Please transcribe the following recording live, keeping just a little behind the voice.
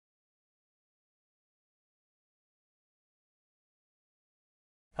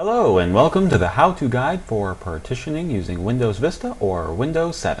Hello and welcome to the how-to guide for partitioning using Windows Vista or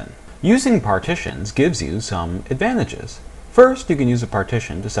Windows 7. Using partitions gives you some advantages. First, you can use a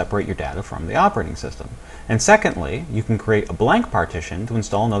partition to separate your data from the operating system. And secondly, you can create a blank partition to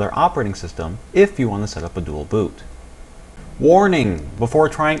install another operating system if you want to set up a dual boot. Warning! Before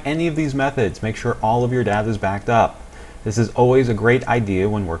trying any of these methods, make sure all of your data is backed up. This is always a great idea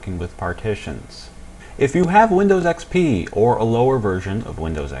when working with partitions. If you have Windows XP or a lower version of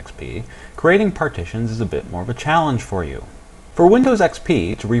Windows XP, creating partitions is a bit more of a challenge for you. For Windows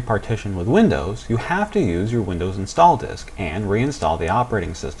XP to repartition with Windows, you have to use your Windows install disk and reinstall the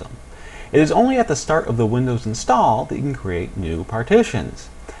operating system. It is only at the start of the Windows install that you can create new partitions.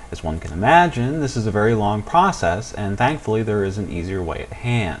 As one can imagine, this is a very long process, and thankfully there is an easier way at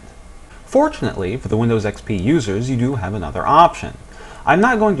hand. Fortunately, for the Windows XP users, you do have another option. I'm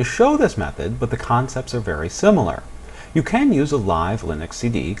not going to show this method, but the concepts are very similar. You can use a live Linux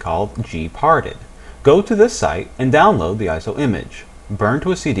CD called gparted. Go to this site and download the ISO image. Burn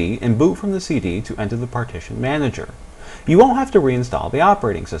to a CD and boot from the CD to enter the partition manager. You won't have to reinstall the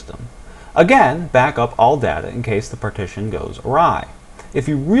operating system. Again, back up all data in case the partition goes awry. If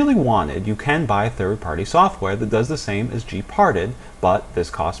you really wanted, you can buy third-party software that does the same as gparted, but this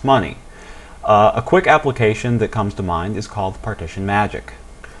costs money. A quick application that comes to mind is called Partition Magic.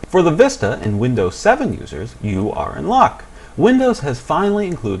 For the Vista and Windows 7 users, you are in luck. Windows has finally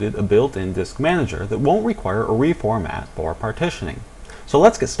included a built-in disk manager that won't require a reformat for partitioning. So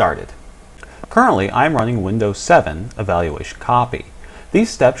let's get started. Currently, I'm running Windows 7 Evaluation Copy.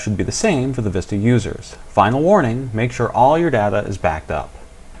 These steps should be the same for the Vista users. Final warning, make sure all your data is backed up.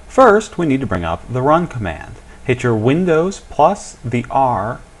 First, we need to bring up the Run command. Hit your Windows plus the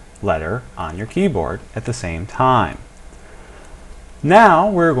R letter on your keyboard at the same time. Now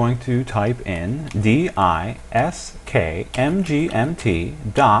we're going to type in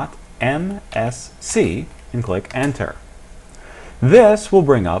diskmgmt.msc and click enter. This will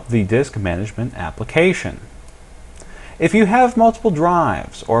bring up the disk management application. If you have multiple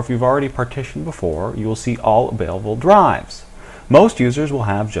drives, or if you've already partitioned before, you will see all available drives. Most users will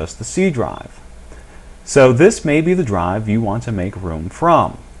have just the C drive. So this may be the drive you want to make room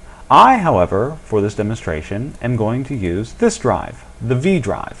from. I, however, for this demonstration, am going to use this drive, the V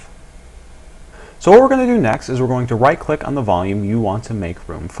drive. So what we're going to do next is we're going to right-click on the volume you want to make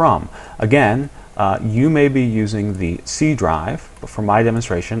room from. Again, you may be using the C drive, but for my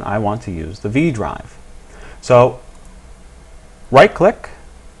demonstration, I want to use the V drive. So right-click,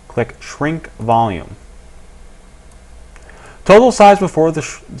 click Shrink Volume. Total size before the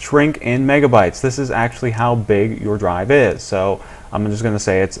shrink in megabytes. This is actually how big your drive is. So I'm just going to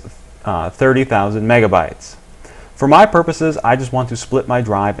say it's 30,000 megabytes. For my purposes, I just want to split my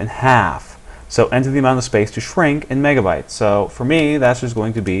drive in half. So enter the amount of space to shrink in megabytes. So for me, that's just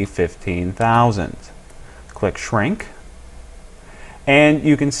going to be 15,000. Click Shrink. And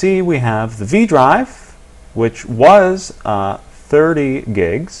you can see we have the V drive, which was 30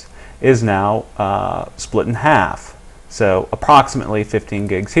 gigs, is now split in half. So approximately 15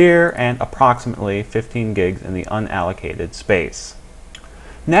 gigs here and approximately 15 gigs in the unallocated space.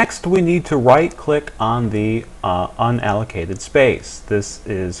 Next, we need to right-click on the unallocated space. This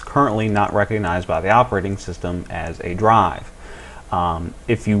is currently not recognized by the operating system as a drive.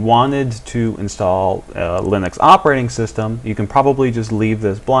 If you wanted to install a Linux operating system, you can probably just leave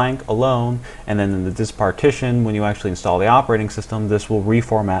this blank alone, and then in the disk partition, when you actually install the operating system, this will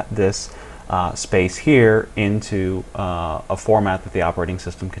reformat this space here into a format that the operating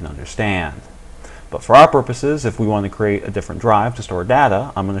system can understand. But for our purposes, if we want to create a different drive to store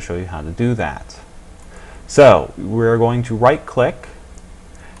data, I'm going to show you how to do that. So we're going to right-click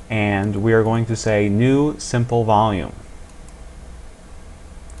and we are going to say New Simple Volume.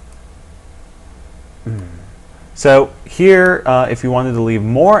 So here, if you wanted to leave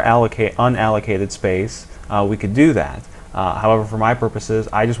more unallocated space, we could do that. However, for my purposes,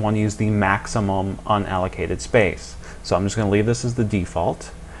 I just want to use the maximum unallocated space. So I'm just going to leave this as the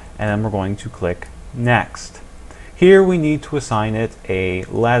default, and then we're going to click Next. Here we need to assign it a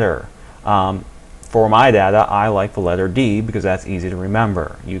letter. For my data, I like the letter D because that's easy to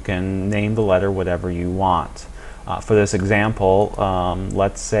remember. You can name the letter whatever you want. For this example,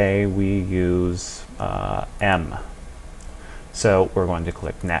 let's say we use M. So we're going to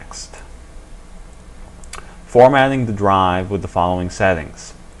click Next. Formatting the drive with the following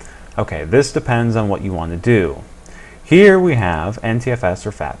settings. Okay, this depends on what you want to do. Here we have NTFS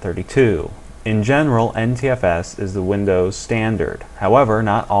or FAT32. In general, NTFS is the Windows standard. However,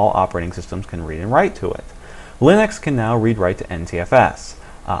 not all operating systems can read and write to it. Linux can now read-write to NTFS.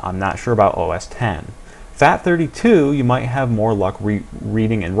 I'm not sure about OS X. FAT32, you might have more luck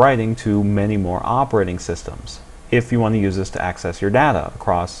reading and writing to many more operating systems if you want to use this to access your data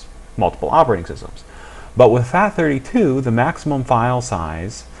across multiple operating systems. But with FAT32, the maximum file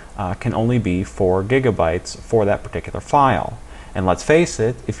size can only be 4 gigabytes for that particular file. And let's face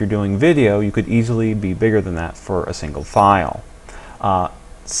it, if you're doing video, you could easily be bigger than that for a single file.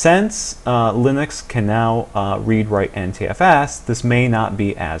 Since Linux can now read-write NTFS, this may not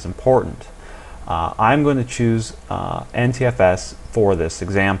be as important. I'm going to choose NTFS for this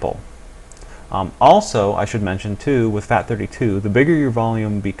example. Also, I should mention too, with FAT32, the bigger your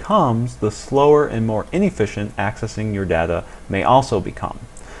volume becomes, the slower and more inefficient accessing your data may also become.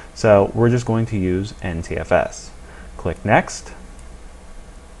 So we're just going to use NTFS. Click Next,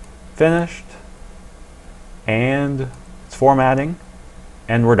 Finished, and it's formatting,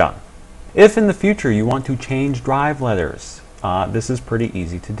 and we're done. If in the future you want to change drive letters, this is pretty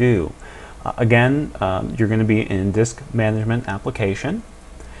easy to do. Again, you're going to be in Disk Management Application,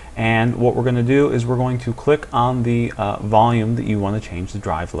 and what we're going to do is we're going to click on the volume that you want to change the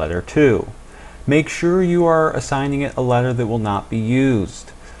drive letter to. Make sure you are assigning it a letter that will not be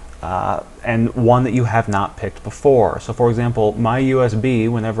used, and one that you have not picked before. So for example, my USB,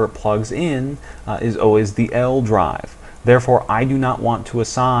 whenever it plugs in, is always the L drive. Therefore, I do not want to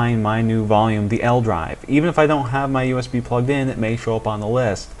assign my new volume the L drive. Even if I don't have my USB plugged in, it may show up on the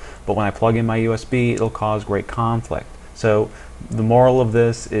list. But when I plug in my USB, it'll cause great conflict. So the moral of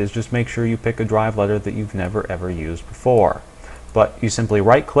this is just make sure you pick a drive letter that you've never ever used before. But you simply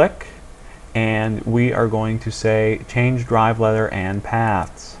right click, and we are going to say change drive letter and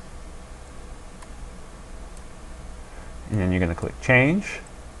paths. And then you're going to click change.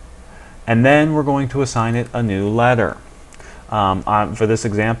 And then we're going to assign it a new letter. For this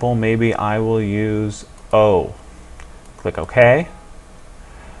example, maybe I will use O. Click OK.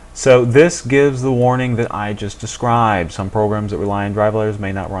 So this gives the warning that I just described. Some programs that rely on drive letters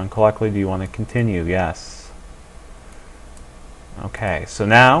may not run correctly. Do you want to continue? Yes. Okay, so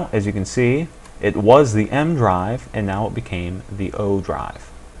now, as you can see, it was the M drive, and now it became the O drive.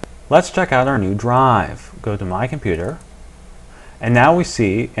 Let's check out our new drive. Go to My Computer, and now we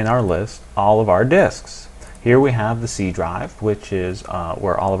see in our list all of our disks. Here we have the C drive, which is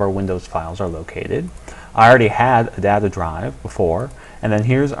where all of our Windows files are located. I already had a data drive before, and then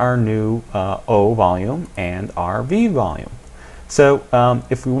here's our new O volume and our V volume. So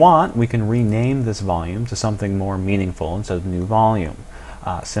if we want, we can rename this volume to something more meaningful instead of new volume.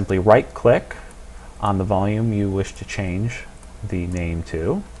 Simply right-click on the volume you wish to change the name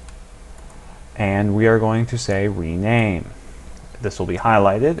to, and we are going to say rename. This will be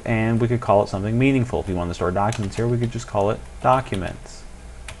highlighted, and we could call it something meaningful. If you want to store documents here, we could just call it documents.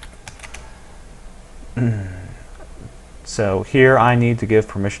 So here I need to give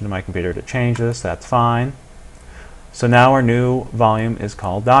permission to my computer to change this. That's fine. So now our new volume is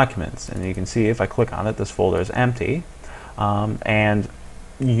called documents, and you can see if I click on it, this folder is empty. And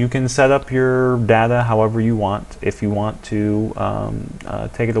you can set up your data however you want if you want to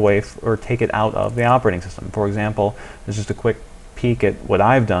take it away or take it out of the operating system. For example, this is just a quick peek at what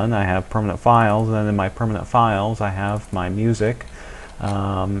I've done. I have permanent files, and then in my permanent files I have my music,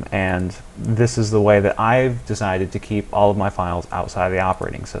 and this is the way that I've decided to keep all of my files outside the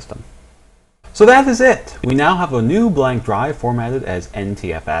operating system. So that is it. We now have a new blank drive formatted as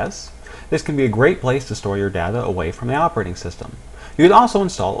NTFS. This can be a great place to store your data away from the operating system. You could also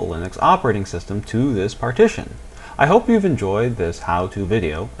install a Linux operating system to this partition. I hope you've enjoyed this how-to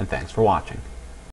video, and thanks for watching.